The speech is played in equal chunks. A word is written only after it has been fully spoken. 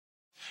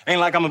Ain't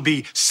like I'm gonna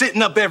be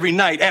sitting up every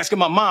night asking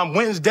my mom,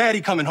 when's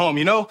daddy coming home,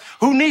 you know?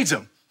 Who needs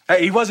him?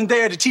 Hey, he wasn't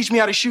there to teach me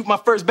how to shoot my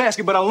first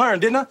basket, but I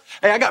learned, didn't I?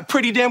 Hey, I got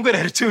pretty damn good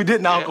at it too,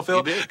 didn't I, Uncle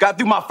Phil? Got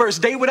through my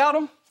first date without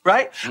him,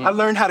 right? I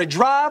learned how to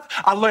drive.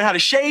 I learned how to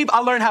shave. I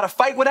learned how to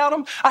fight without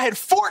him. I had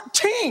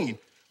 14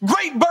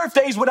 great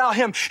birthdays without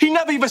him. He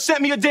never even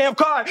sent me a damn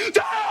card.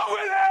 Down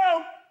with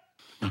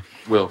him!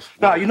 Will.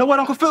 Nah, you know what,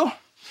 Uncle Phil? I'm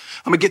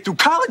gonna get through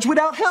college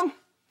without him.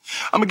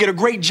 I'm gonna get a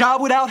great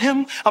job without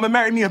him. I'm gonna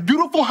marry me a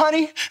beautiful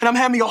honey, and I'm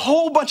having me a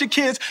whole bunch of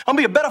kids. I'm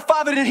gonna be a better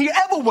father than he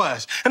ever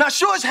was. And I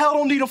sure as hell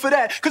don't need him for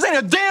that, because ain't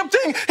a damn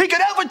thing he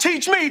could ever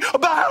teach me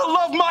about how to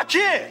love my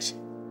kids.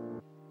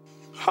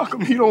 How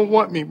come he don't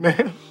want me,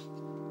 man?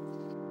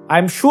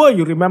 I'm sure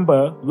you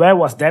remember where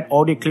was that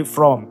audio clip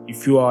from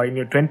if you are in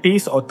your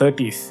 20s or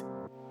 30s.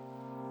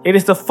 It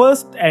is the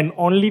first and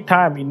only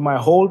time in my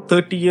whole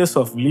 30 years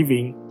of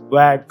living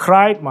where I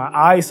cried my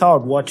eyes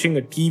out watching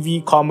a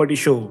TV comedy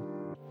show.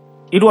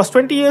 It was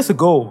 20 years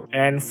ago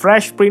and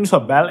Fresh Prince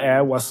of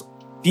Bel-Air was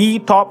the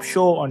top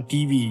show on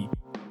TV.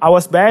 I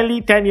was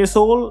barely 10 years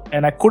old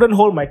and I couldn't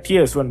hold my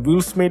tears when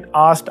Will Smith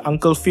asked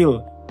Uncle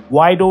Phil,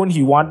 why don't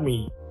he want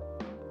me?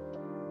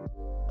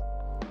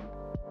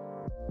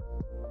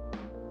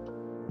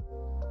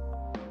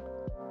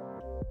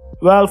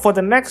 Well, for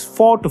the next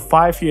 4 to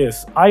 5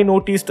 years, I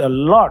noticed a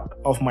lot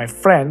of my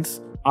friends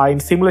are in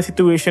similar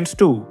situations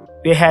too.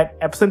 They had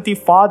absentee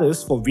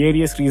fathers for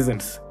various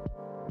reasons.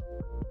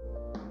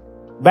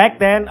 Back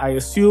then, I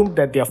assumed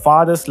that their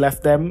fathers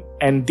left them,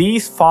 and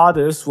these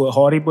fathers were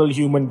horrible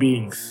human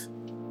beings.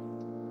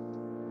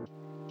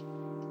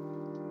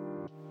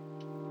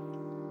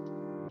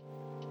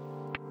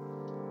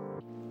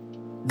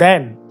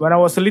 Then, when I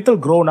was a little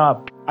grown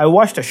up, I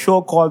watched a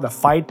show called The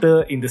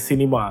Fighter in the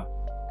cinema.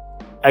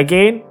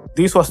 Again,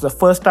 this was the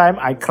first time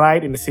I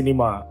cried in the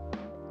cinema.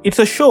 It's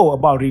a show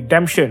about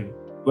redemption,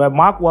 where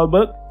Mark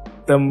Wahlberg,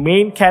 the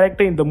main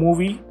character in the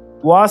movie,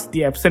 was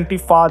the absentee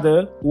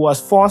father who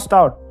was forced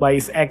out by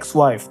his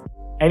ex-wife,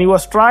 and he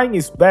was trying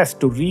his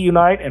best to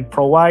reunite and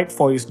provide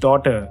for his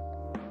daughter.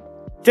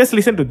 Just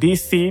listen to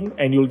this scene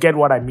and you'll get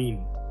what I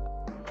mean.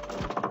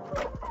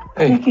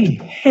 Hey. Mickey,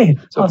 hey,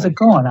 how's it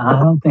going? I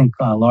don't think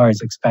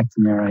Laura's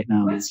expecting me right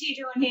now. What's she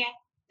doing here?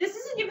 This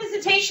isn't your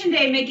visitation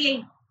day,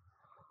 Mickey.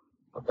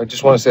 I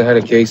just want to say hi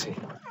to Casey.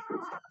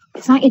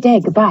 It's not your day.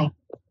 Goodbye.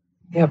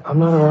 Yeah, I'm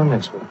not around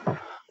next week.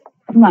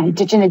 Come on, you're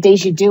ditching the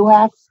days you do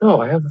have?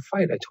 No, I have a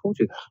fight. I told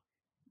you that.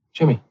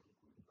 Jimmy.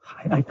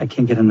 I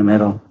can't get in the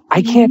middle.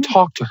 I can't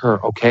talk to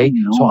her, okay?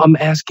 So I'm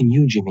asking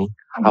you, Jimmy.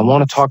 I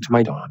want to talk to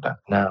my daughter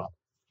now.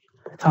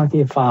 Talk to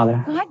your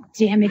father. God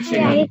damn it,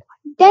 Daddy.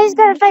 Daddy's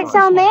got to fight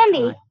Sal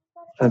Mandy.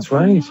 That's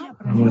right.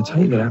 I'm going to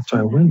tell you that after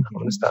I win, I'm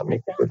going to stop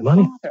making good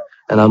money.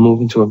 And I'll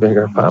move into a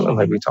bigger apartment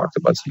like we talked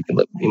about so you can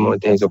live with me more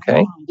days,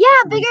 okay? Yeah,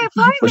 bigger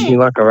apartment. Wish me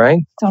luck, all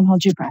right? Don't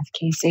hold your breath,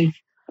 Casey.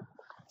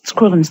 It's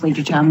cruel to mislead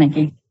your child,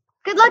 Mickey.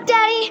 Good luck,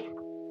 Daddy.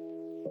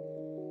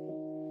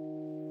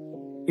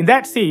 In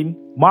that scene,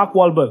 Mark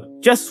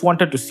Wahlberg just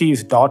wanted to see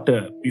his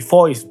daughter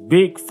before his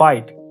big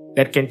fight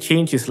that can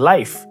change his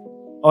life.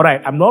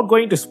 Alright, I'm not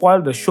going to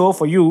spoil the show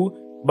for you,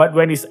 but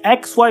when his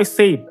ex-wife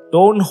said,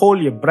 "Don't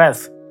hold your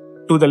breath,"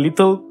 to the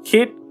little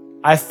kid,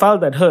 I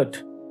felt that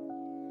hurt.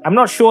 I'm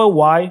not sure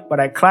why, but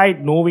I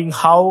cried knowing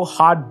how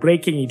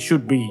heartbreaking it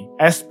should be,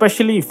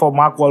 especially for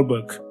Mark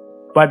Wahlberg.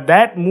 But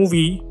that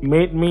movie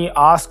made me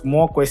ask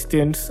more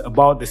questions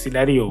about the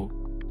scenario.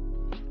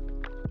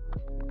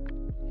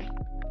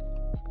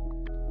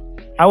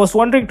 I was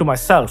wondering to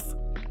myself,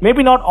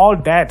 maybe not all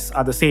dads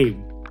are the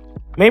same.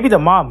 Maybe the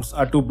moms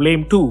are to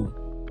blame too.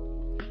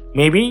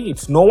 Maybe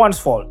it's no one's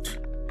fault.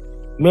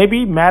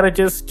 Maybe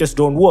marriages just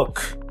don't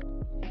work.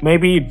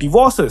 Maybe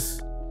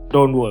divorces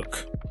don't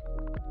work.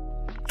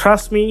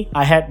 Trust me,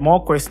 I had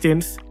more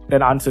questions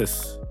than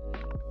answers.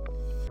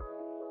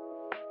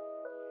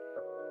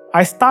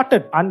 I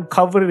started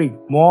uncovering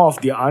more of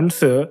the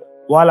answer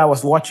while I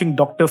was watching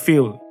Dr.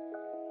 Phil.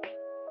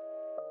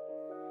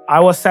 I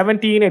was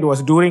 17 and it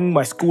was during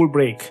my school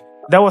break.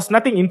 There was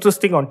nothing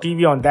interesting on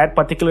TV on that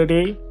particular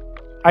day.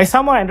 I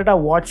somehow ended up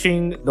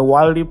watching the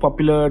wildly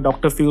popular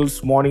Dr.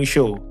 Phil's morning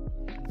show.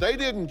 They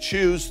didn't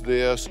choose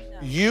this,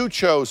 you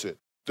chose it.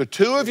 The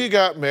two of you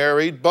got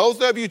married,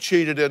 both of you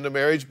cheated in the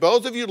marriage,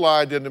 both of you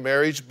lied in the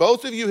marriage,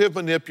 both of you have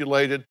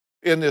manipulated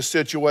in this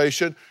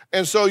situation,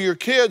 and so your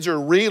kids are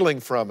reeling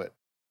from it.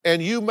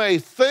 And you may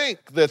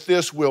think that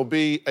this will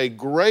be a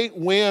great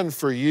win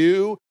for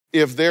you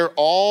if they're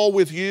all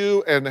with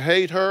you and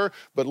hate her,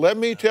 but let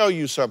me tell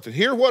you something.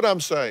 Hear what I'm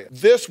saying.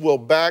 This will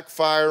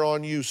backfire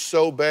on you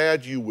so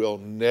bad you will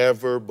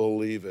never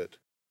believe it.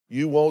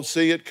 You won't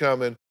see it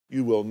coming.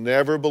 You will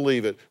never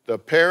believe it. The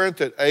parent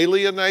that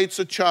alienates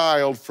a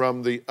child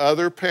from the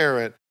other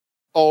parent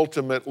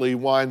ultimately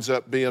winds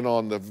up being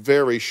on the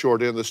very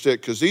short end of the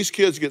stick, because these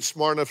kids get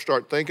smart enough to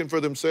start thinking for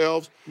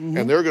themselves,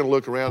 and they're going to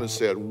look around and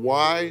say,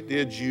 why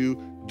did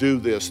you do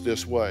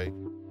this way?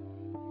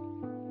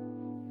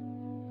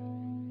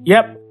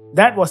 Yep,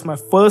 that was my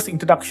first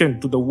introduction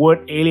to the word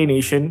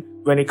alienation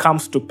when it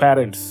comes to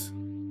parents.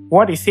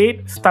 What he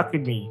said stuck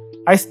with me.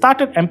 I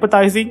started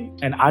empathizing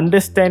and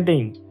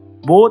understanding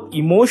both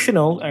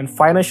emotional and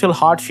financial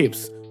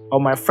hardships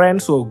of my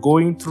friends who are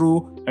going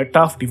through a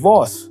tough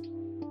divorce.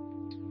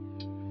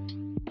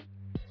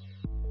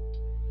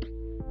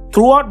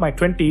 Throughout my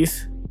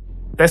 20s,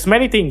 there's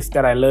many things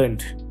that I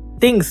learned.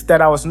 Things that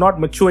I was not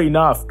mature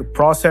enough to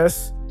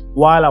process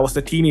while I was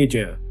a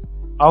teenager.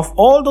 Of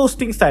all those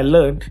things I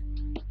learned,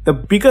 the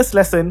biggest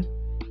lesson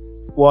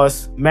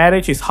was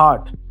marriage is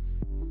hard.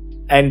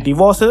 And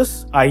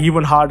divorces are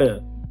even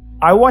harder.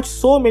 I watched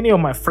so many of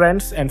my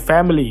friends and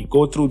family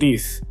go through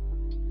this.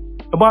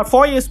 About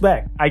 4 years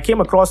back, I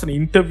came across an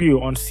interview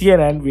on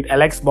CNN with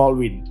Alex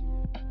Baldwin.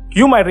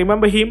 You might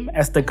remember him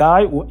as the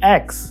guy who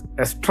acts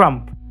as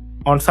Trump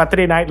on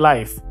Saturday Night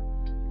Live.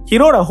 He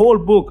wrote a whole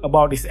book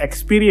about his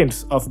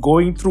experience of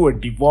going through a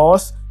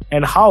divorce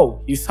and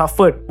how he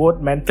suffered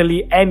both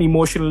mentally and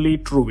emotionally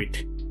through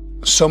it.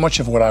 So much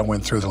of what I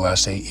went through the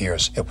last 8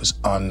 years, it was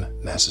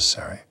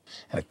unnecessary.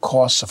 And it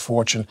costs a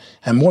fortune,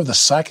 and more the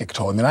psychic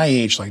toll. I mean, I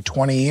aged like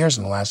 20 years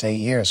in the last 8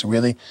 years.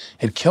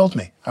 It killed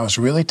me. I was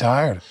really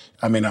tired.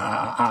 I mean,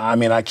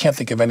 I can't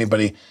think of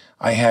anybody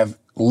I have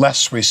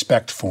less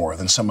respect for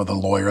than some of the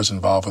lawyers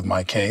involved with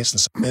my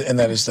case. And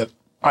that is that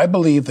I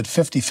believe that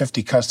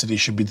 50-50 custody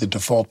should be the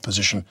default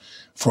position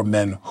for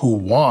men who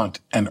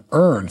want and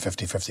earn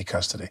 50-50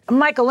 custody.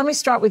 Michael, let me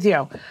start with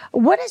you.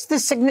 What is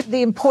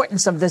the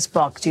importance of this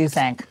book, do you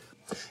think?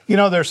 You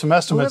know, there's some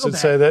estimates that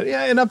say that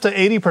in up to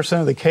 80%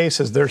 of the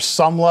cases, there's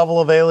some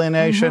level of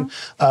alienation.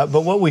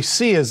 But what we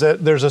see is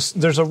that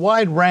there's a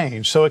wide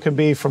range. So it can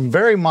be from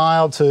very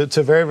mild to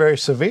very, very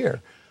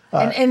severe.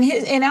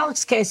 In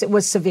Alex's case, it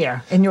was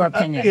severe, in your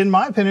opinion. In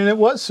my opinion, it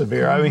was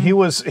severe. I mean,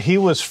 he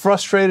was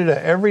frustrated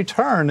at every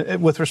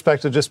turn with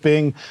respect to just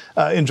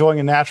enjoying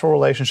a natural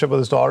relationship with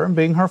his daughter and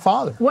being her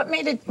father. What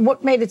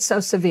made it so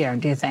severe,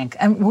 do you think?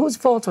 And whose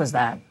fault was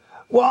that?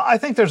 Well, I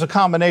think there's a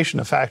combination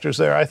of factors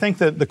there. I think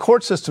that the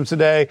court system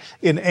today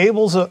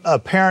enables a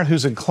parent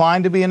who's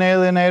inclined to be an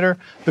alienator.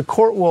 The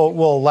court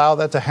will allow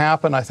that to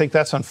happen. I think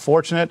that's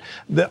unfortunate.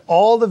 That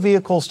all the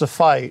vehicles to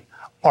fight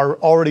are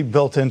already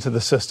built into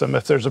the system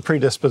if there's a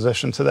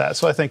predisposition to that.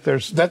 So I think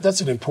that's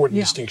an important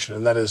distinction,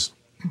 and that is,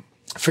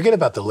 forget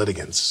about the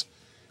litigants,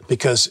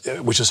 because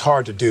which is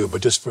hard to do,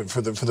 but just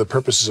for the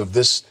purposes of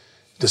this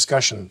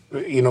discussion,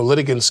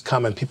 litigants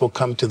come and people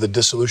come to the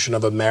dissolution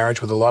of a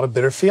marriage with a lot of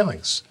bitter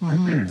feelings.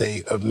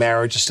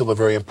 Marriage is still a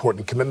very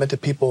important commitment to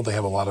people. They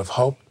have a lot of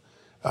hope.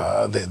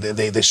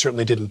 They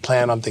certainly didn't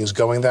plan on things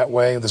going that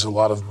way. There's a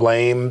lot of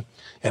blame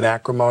and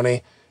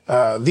acrimony.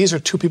 These are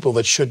two people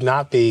that should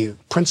not be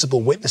principal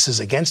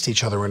witnesses against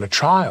each other in a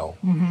trial.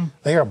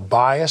 They are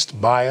biased,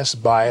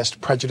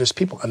 prejudiced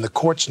people. And the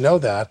courts know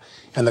that.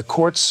 And the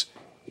courts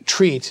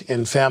treat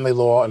in family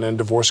law and in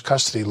divorce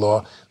custody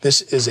law,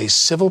 this is a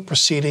civil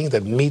proceeding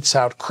that metes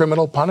out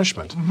criminal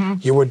punishment.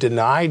 You were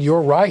denied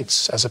your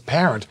rights as a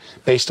parent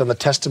based on the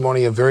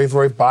testimony of very,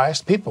 very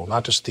biased people,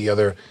 not just the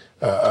other,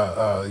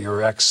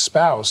 your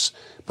ex-spouse,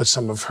 but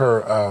some of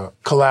her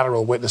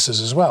collateral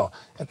witnesses as well.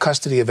 And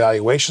custody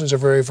evaluations are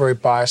very, very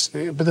biased.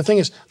 But the thing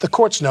is, the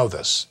courts know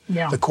this.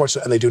 The courts,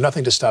 and they do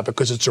nothing to stop it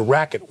because it's a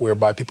racket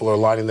whereby people are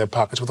lining their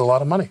pockets with a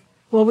lot of money.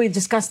 Well, we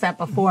discussed that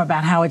before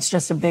about how it's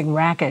just a big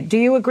racket. Do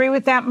you agree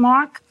with that,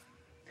 Mark?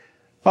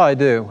 Well, I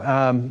do.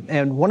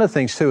 And one of the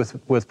things, too,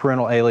 with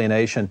parental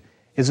alienation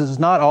is it's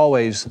not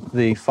always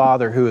the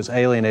father who is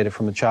alienated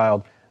from the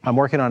child. I'm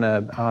working on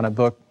a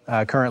book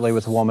currently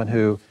with a woman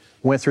who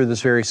went through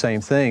this very same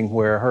thing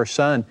where her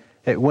son,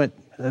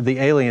 the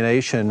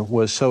alienation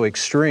was so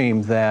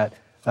extreme that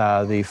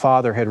the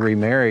father had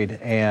remarried,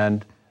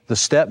 and the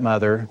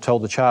stepmother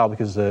told the child,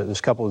 because this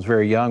couple was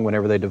very young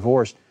whenever they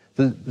divorced,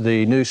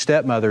 the new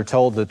stepmother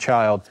told the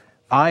child,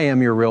 I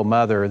am your real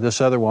mother.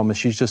 This other woman,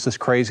 she's just this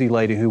crazy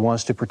lady who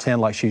wants to pretend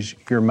like she's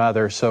your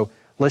mother. So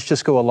let's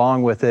just go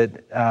along with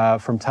it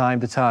from time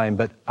to time,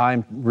 but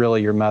I'm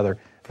really your mother.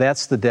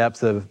 That's the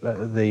depth of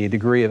the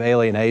degree of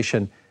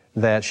alienation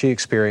that she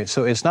experienced.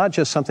 So it's not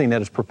just something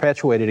that is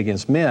perpetuated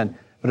against men,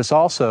 but it's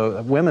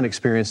also, women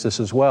experience this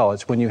as well.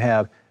 It's when you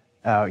have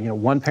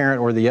one parent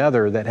or the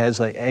other that has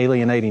an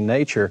alienating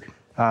nature,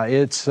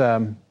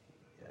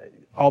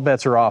 all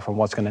bets are off on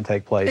what's going to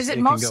take place. Is it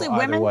mostly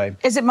women?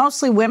 Is it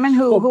mostly women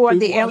who are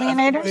the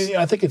alienators?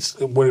 I think it's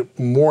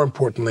more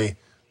importantly,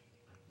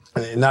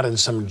 not in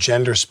some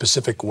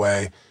gender-specific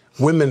way,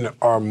 women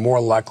are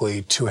more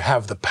likely to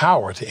have the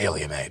power to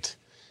alienate.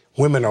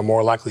 Women are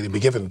more likely to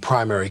be given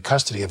primary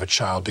custody of a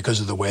child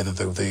because of the way that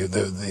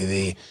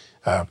the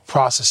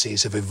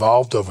processes have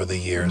evolved over the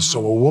years.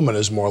 So a woman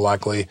is more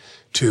likely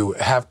to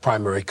have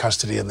primary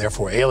custody and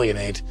therefore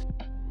alienate.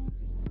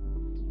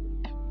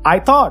 I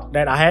thought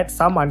that I had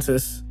some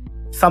answers,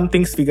 some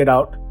things figured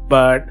out,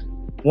 but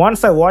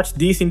once I watched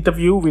this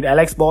interview with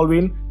Alex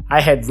Baldwin,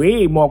 I had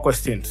way more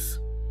questions.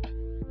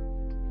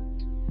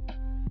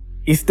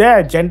 Is there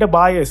a gender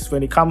bias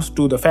when it comes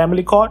to the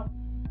family court?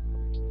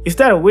 Is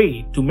there a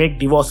way to make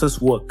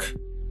divorces work?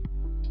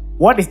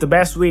 What is the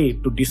best way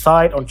to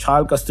decide on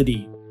child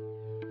custody?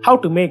 How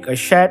to make a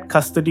shared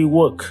custody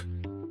work?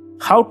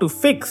 How to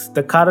fix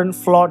the current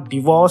flawed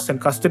divorce and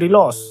custody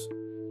laws?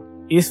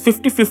 Is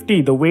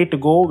 50-50 the way to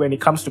go when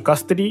it comes to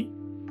custody?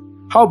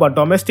 How about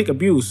domestic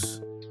abuse?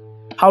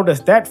 How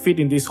does that fit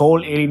in this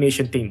whole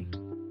alienation thing?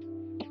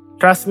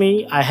 Trust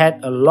me, I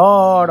had a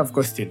lot of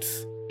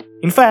questions.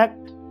 In fact,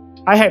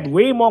 I had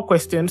way more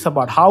questions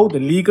about how the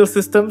legal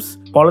systems,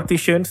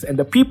 politicians, and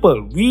the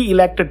people we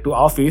elected to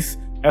office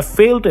have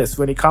failed us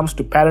when it comes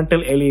to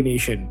parental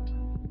alienation.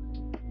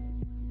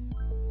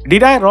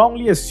 Did I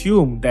wrongly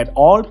assume that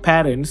all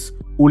parents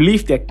who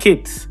leave their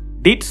kids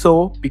did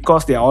so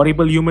because they are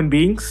horrible human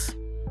beings?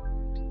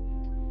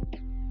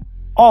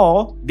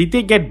 Or did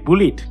they get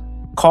bullied,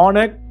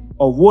 cornered,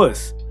 or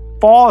worse,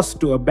 forced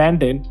to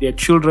abandon their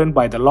children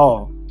by the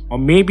law, or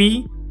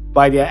maybe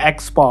by their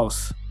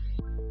ex-spouse?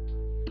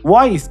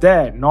 Why is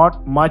there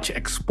not much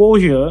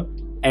exposure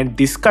and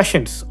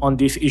discussions on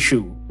this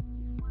issue?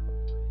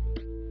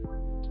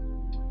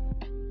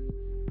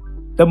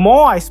 The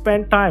more I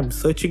spend time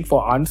searching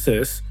for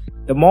answers,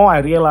 the more I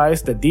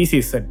realize that this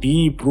is a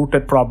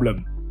deep-rooted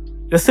problem.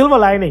 The silver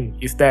lining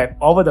is that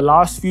over the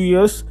last few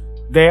years,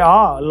 there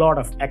are a lot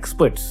of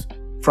experts,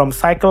 from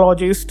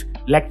psychologists,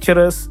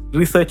 lecturers,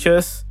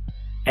 researchers,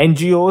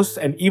 NGOs,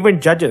 and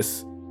even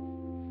judges,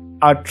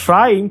 are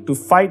trying to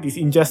fight this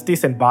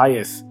injustice and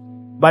bias,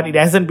 but it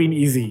hasn't been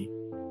easy.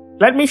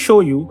 Let me show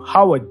you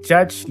how a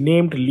judge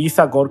named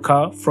Lisa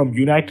Gorka from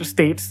United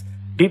States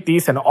did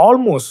this and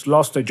almost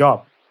lost her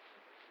job.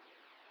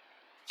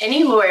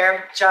 Any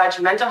lawyer, judge,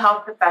 mental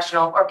health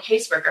professional, or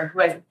caseworker who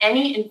has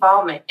any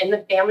involvement in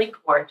the family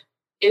court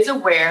is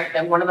aware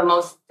that one of the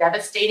most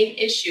devastating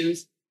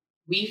issues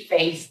we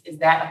face is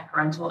that of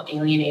parental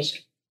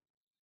alienation.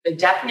 The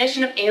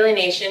definition of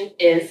alienation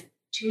is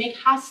to make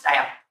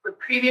hostile where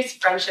previous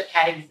friendship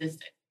had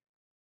existed.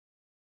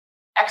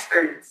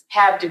 Experts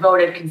have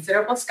devoted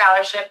considerable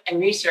scholarship and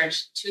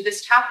research to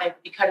this topic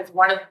because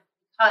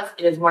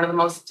it is one of the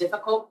most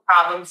difficult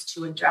problems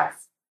to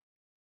address.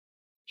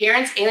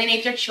 Parents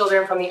alienate their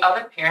children from the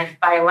other parent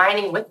by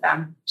aligning with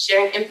them,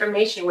 sharing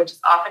information which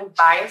is often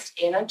biased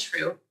and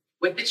untrue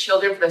with the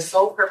children for the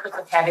sole purpose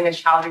of having the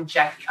child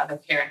reject the other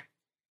parent.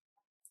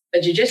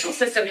 The judicial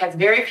system has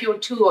very few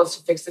tools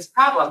to fix this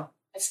problem,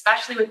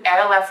 especially with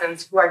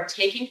adolescents who are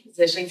taking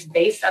positions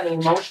based on the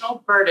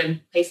emotional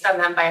burden placed on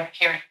them by a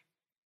parent.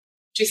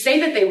 To say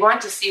that they want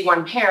to see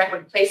one parent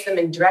would place them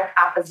in direct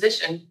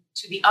opposition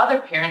to the other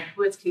parent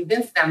who has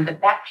convinced them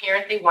that that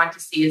parent they want to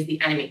see is the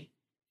enemy.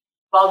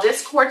 While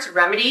this court's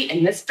remedy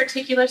in this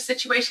particular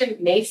situation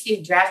may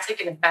seem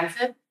drastic and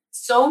offensive,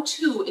 so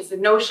too is the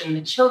notion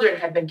that children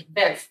have been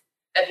convinced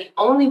that the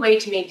only way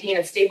to maintain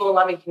a stable and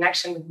loving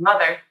connection with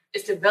mother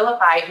is to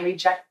vilify and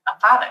reject a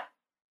father.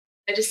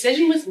 The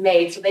decision was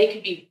made so they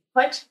could be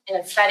put in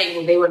a setting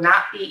where they would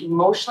not be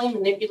emotionally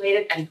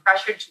manipulated and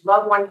pressured to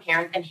love one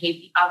parent and hate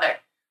the other,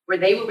 where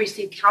they will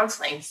receive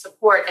counseling,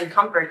 support, and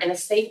comfort in a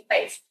safe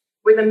place,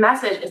 where the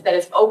message is that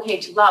it's okay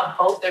to love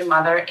both their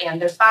mother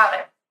and their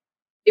father.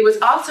 It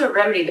was also a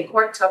remedy the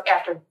court took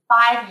after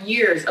 5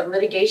 years of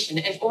litigation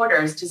and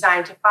orders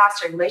designed to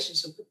foster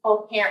relationships with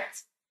both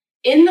parents.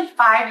 In the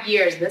 5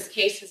 years this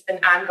case has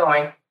been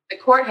ongoing, the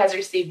court has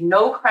received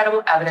no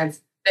credible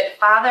evidence that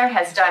father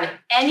has done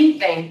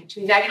anything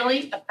to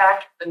negatively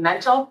affect the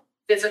mental,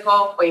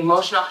 physical, or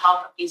emotional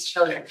health of these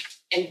children.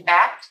 In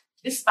fact,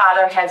 this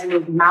father has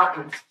moved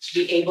mountains to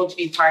be able to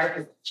be part of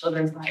his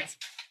children's lives.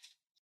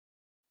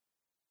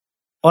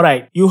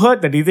 Alright, you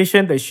heard the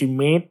decision that she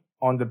made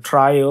on the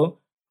trial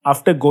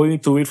after going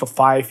through it for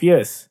 5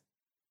 years.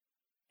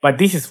 But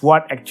this is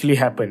what actually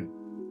happened.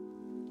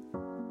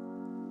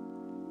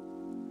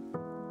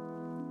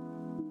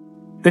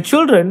 The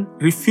children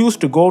refuse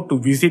to go to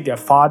visit their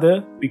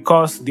father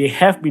because they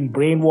have been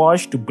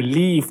brainwashed to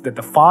believe that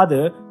the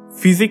father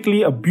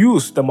physically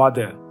abused the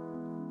mother.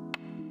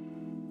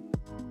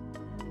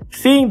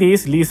 Seeing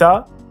this,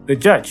 Lisa, the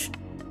judge,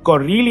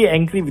 got really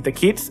angry with the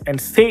kids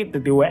and said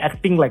that they were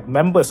acting like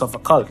members of a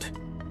cult.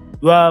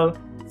 Well,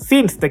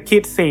 since the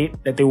kids said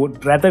that they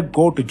would rather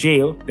go to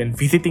jail than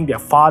visiting their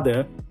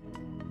father,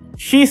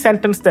 she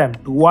sentenced them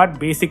to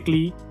what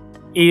basically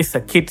is a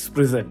kid's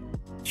prison.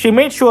 She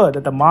made sure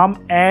that the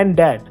mom and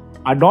dad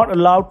are not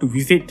allowed to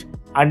visit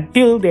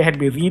until they had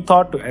been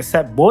rethought to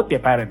accept both their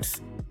parents.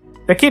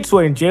 The kids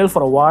were in jail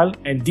for a while,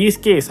 and this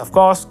case, of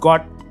course,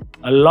 got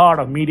a lot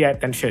of media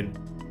attention.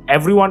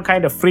 Everyone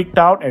kind of freaked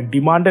out and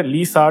demanded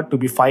Lisa to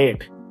be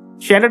fired.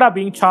 She ended up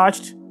being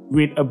charged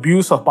with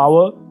abuse of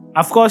power.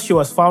 Of course, she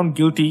was found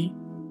guilty,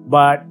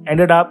 but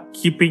ended up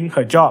keeping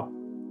her job.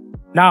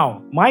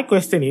 Now, my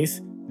question is,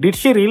 did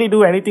she really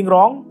do anything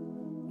wrong?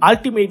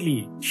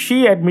 Ultimately,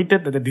 she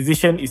admitted that the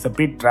decision is a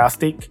bit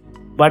drastic,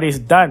 but is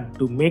done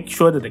to make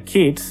sure that the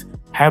kids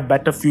have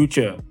better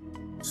future.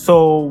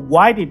 So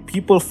why did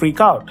people freak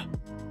out?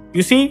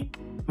 You see,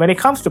 when it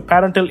comes to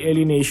parental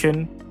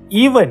alienation,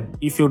 even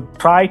if you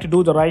try to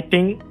do the right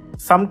thing,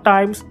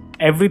 sometimes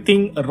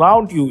everything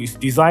around you is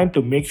designed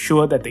to make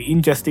sure that the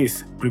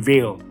injustice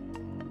prevails.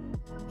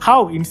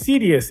 How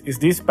insidious is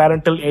this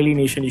parental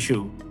alienation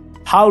issue?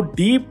 How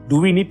deep do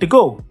we need to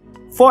go?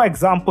 For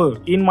example,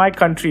 in my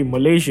country,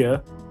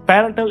 Malaysia,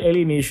 parental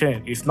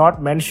alienation is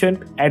not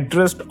mentioned,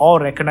 addressed,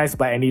 or recognized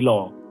by any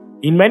law.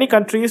 In many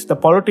countries, the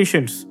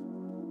politicians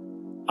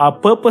are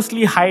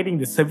purposely hiding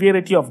the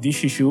severity of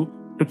this issue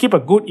to keep a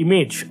good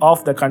image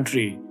of the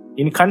country.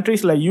 In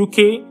countries like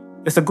UK,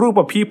 there's a group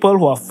of people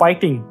who are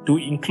fighting to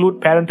include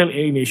parental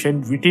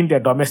alienation within their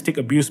domestic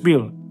abuse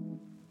bill.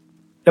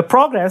 The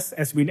progress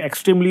has been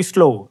extremely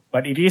slow,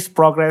 but it is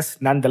progress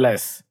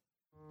nonetheless.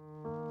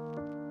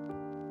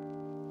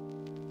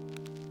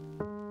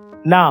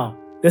 Now,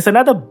 there's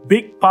another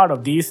big part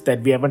of this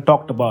that we haven't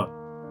talked about.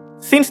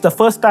 Since the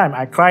first time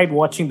I cried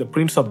watching The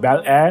Prince of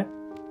Bel-Air,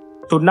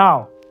 to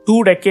now,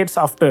 2 decades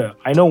after,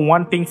 I know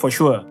one thing for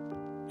sure.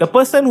 The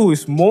person who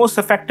is most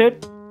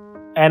affected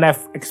and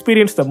have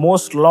experienced the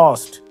most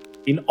loss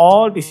in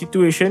all the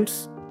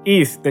situations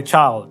is the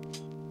child.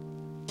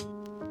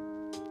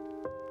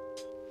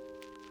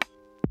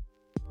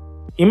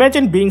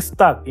 Imagine being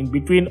stuck in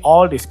between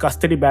all these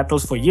custody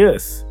battles for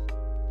years.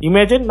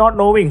 Imagine not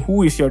knowing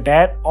who is your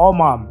dad or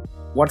mom,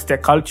 what's their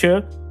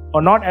culture,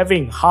 or not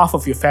having half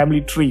of your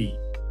family tree.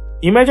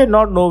 Imagine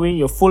not knowing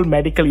your full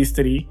medical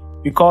history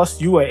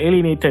because you were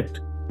alienated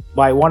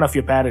by one of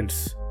your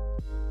parents.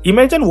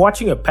 Imagine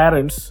watching your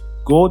parents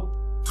go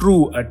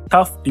through a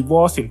tough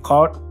divorce in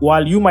court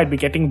while you might be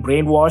getting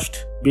brainwashed,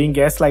 being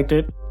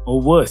gaslighted,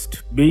 or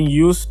worst, being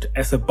used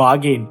as a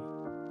bargain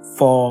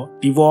for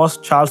divorce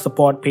child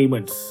support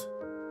payments.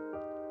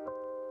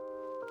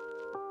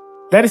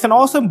 There is an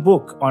awesome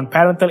book on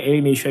parental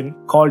alienation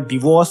called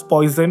Divorce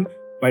Poison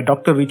by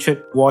Dr.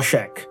 Richard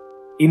Warshak.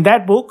 In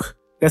that book,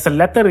 there's a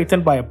letter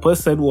written by a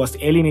person who was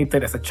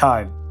alienated as a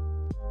child.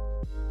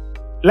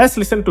 Let's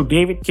listen to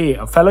David K.,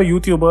 a fellow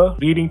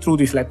YouTuber, reading through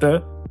this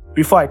letter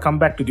before I come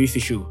back to this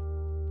issue.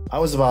 I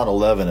was about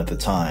 11 at the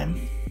time.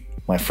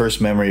 My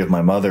first memory of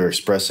my mother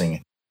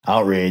expressing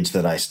outrage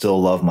that I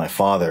still love my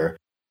father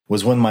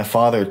was when my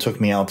father took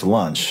me out to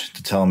lunch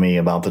to tell me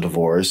about the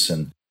divorce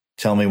and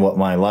tell me what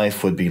my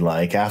life would be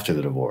like after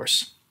the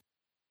divorce.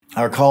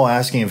 I recall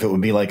asking if it would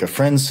be like a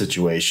friend's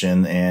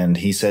situation, and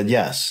he said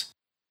yes.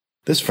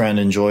 This friend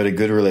enjoyed a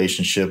good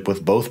relationship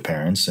with both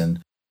parents,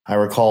 and I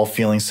recall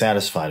feeling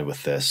satisfied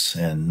with this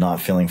and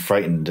not feeling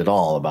frightened at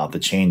all about the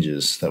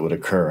changes that would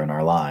occur in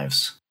our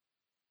lives.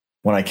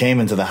 When I came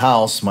into the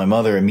house, my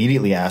mother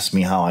immediately asked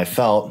me how I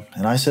felt,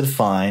 and I said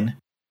fine,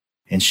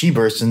 and she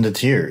burst into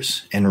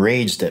tears and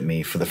raged at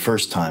me for the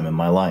first time in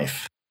my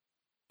life.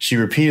 She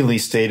repeatedly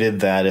stated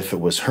that if it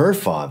was her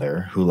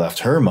father who left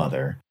her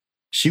mother,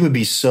 she would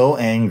be so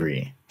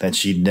angry that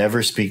she'd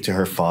never speak to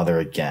her father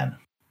again.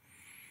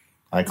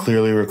 I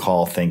clearly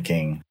recall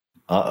thinking,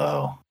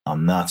 uh-oh,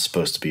 I'm not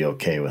supposed to be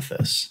okay with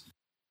this.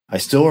 I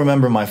still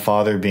remember my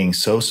father being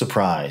so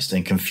surprised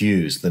and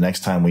confused the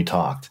next time we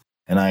talked,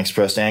 and I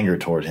expressed anger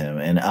toward him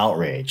and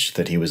outrage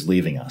that he was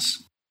leaving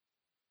us.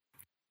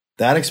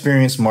 That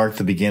experience marked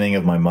the beginning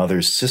of my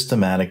mother's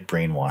systematic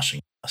brainwashing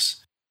of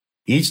us.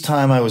 Each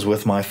time I was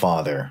with my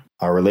father,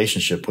 our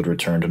relationship would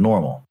return to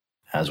normal,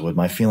 as would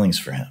my feelings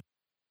for him.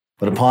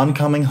 But upon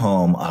coming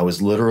home, I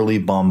was literally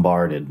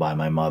bombarded by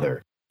my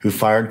mother, who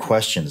fired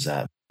questions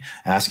at me,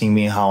 asking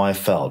me how I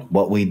felt,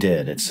 what we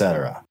did,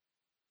 etc.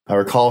 I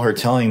recall her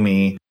telling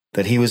me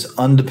that he was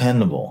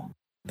undependable,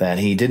 that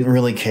he didn't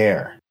really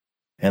care,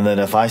 and that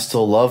if I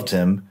still loved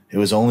him, it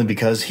was only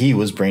because he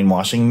was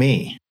brainwashing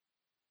me.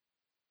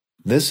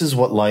 This is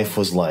what life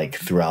was like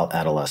throughout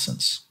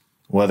adolescence.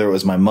 Whether it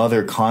was my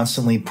mother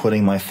constantly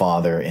putting my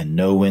father in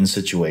no-win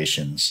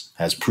situations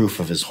as proof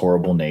of his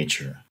horrible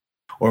nature,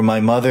 or my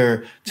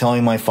mother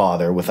telling my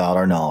father, without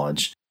our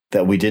knowledge,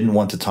 that we didn't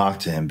want to talk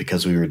to him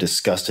because we were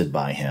disgusted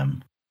by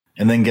him,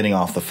 and then getting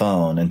off the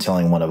phone and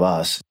telling one of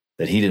us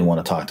that he didn't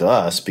want to talk to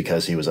us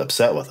because he was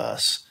upset with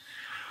us,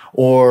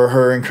 or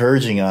her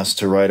encouraging us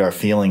to write our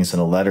feelings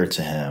in a letter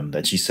to him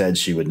that she said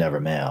she would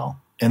never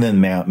mail, and then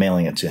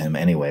mailing it to him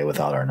anyway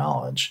without our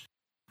knowledge.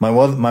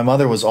 My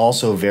mother was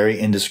also very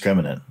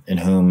indiscriminate in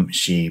whom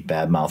she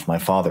badmouthed my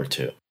father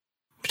to,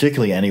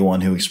 particularly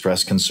anyone who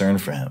expressed concern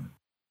for him.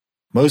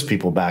 Most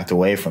people backed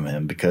away from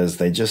him because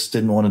they just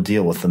didn't want to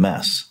deal with the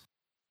mess,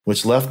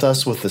 which left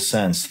us with the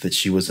sense that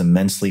she was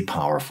immensely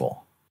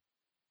powerful.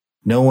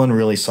 No one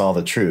really saw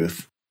the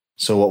truth,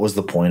 so what was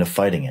the point of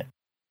fighting it?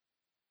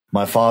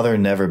 My father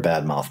never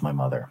badmouthed my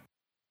mother.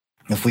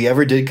 If we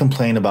ever did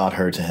complain about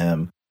her to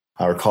him,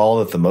 I recall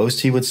that the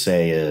most he would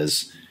say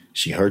is,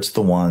 "She hurts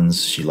the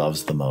ones she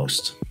loves the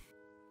most."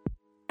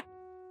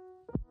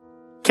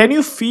 Can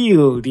you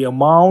feel the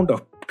amount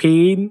of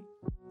pain,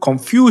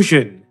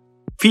 confusion,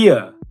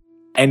 fear,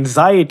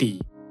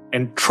 anxiety,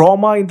 and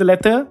trauma in the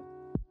letter?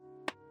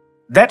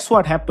 That's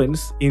what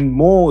happens in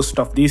most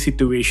of these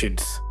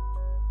situations.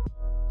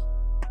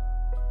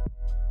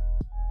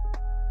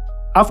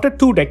 After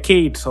 2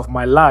 decades of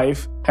my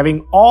life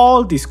having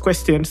all these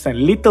questions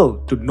and little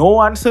to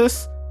no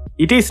answers,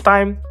 it is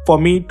time for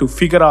me to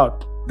figure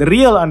out the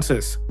real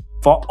answers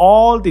for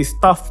all these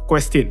tough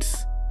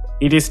questions.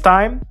 It is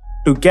time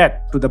to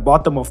get to the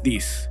bottom of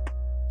these.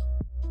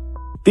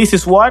 This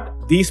is what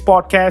this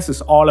podcast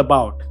is all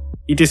about.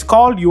 It is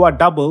called You Are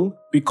Double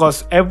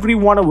because every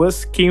one of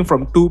us came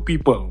from two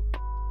people.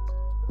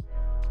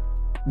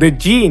 The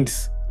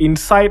genes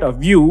inside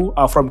of you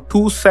are from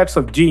two sets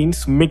of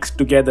genes mixed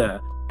together.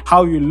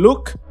 How you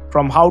look,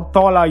 from how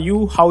tall are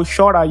you, how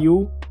short are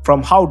you,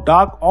 from how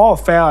dark or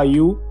fair are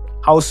you,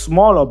 how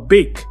small or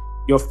big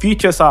your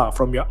features are,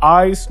 from your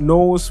eyes,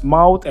 nose,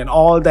 mouth, and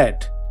all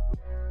that.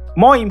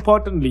 More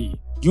importantly,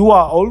 you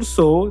are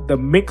also the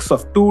mix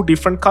of two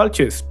different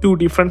cultures, two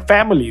different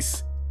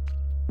families.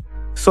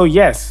 So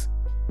yes,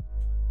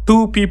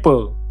 two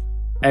people,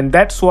 and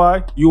that's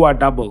why you are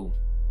double.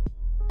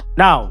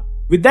 Now,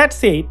 with that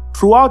said,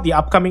 throughout the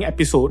upcoming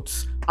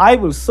episodes, I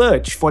will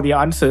search for the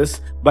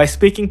answers by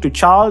speaking to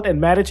child and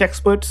marriage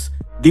experts,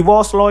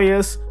 divorce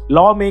lawyers,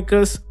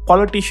 lawmakers,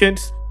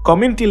 politicians,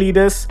 community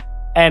leaders,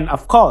 and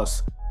of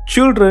course,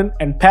 children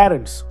and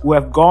parents who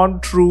have gone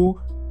through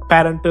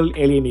parental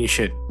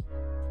alienation.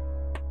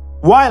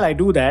 While I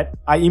do that,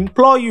 I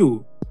implore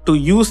you to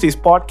use this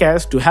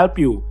podcast to help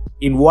you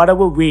in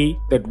whatever way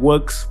that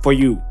works for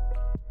you.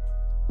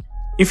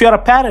 If you're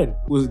a parent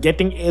who's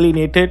getting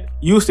alienated,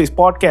 use this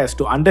podcast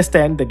to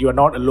understand that you're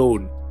not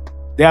alone.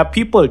 There are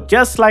people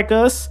just like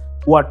us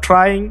who are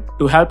trying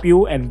to help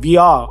you, and we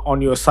are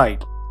on your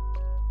side.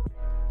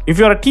 If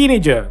you're a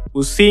teenager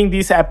who's seeing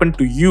this happen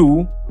to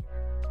you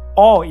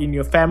or in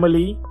your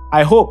family,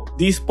 I hope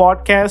these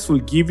podcasts will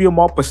give you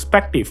more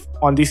perspective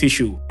on this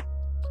issue.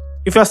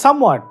 If you're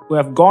someone who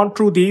have gone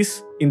through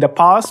this in the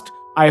past,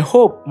 I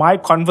hope my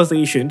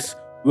conversations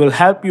will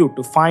help you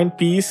to find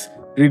peace,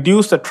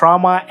 reduce the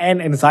trauma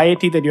and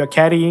anxiety that you're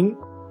carrying,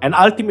 and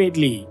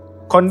ultimately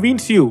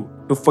convince you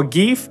to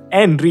forgive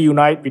and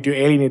reunite with your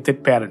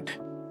alienated parent.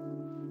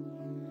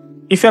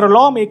 If you're a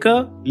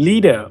lawmaker,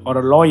 leader, or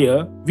a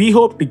lawyer, we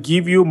hope to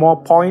give you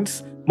more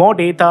points, more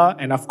data,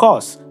 and of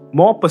course,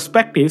 more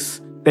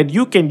perspectives that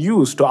you can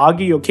use to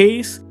argue your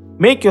case,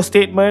 make your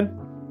statement,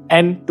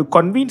 and to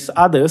convince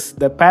others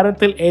that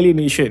parental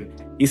alienation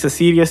is a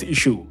serious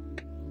issue.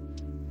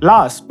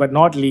 Last but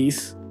not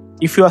least,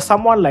 if you are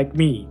someone like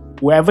me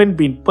who haven't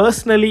been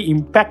personally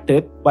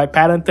impacted by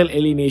parental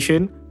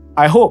alienation,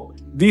 I hope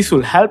this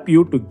will help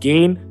you to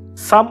gain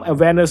some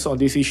awareness on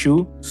this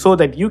issue so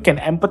that you can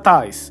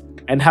empathize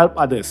and help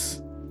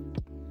others.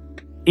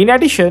 In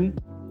addition,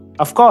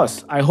 of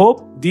course, I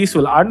hope this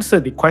will answer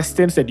the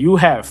questions that you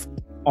have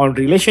on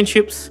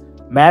relationships,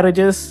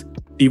 marriages,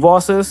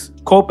 divorces,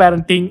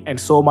 co-parenting, and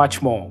so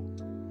much more.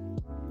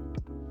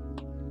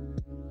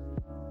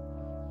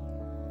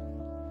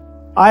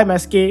 I'm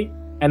SK,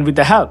 and with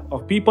the help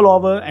of people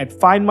over at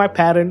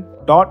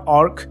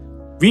findmyparent.org,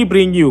 we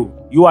bring you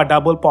You Are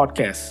Double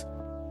podcast.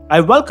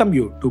 I welcome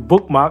you to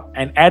bookmark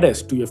and add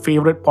us to your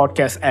favorite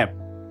podcast app.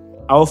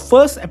 Our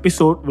first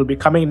episode will be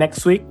coming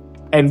next week,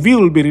 and we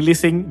will be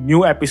releasing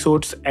new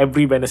episodes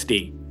every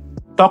Wednesday.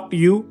 Talk to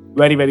you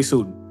very, very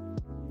soon.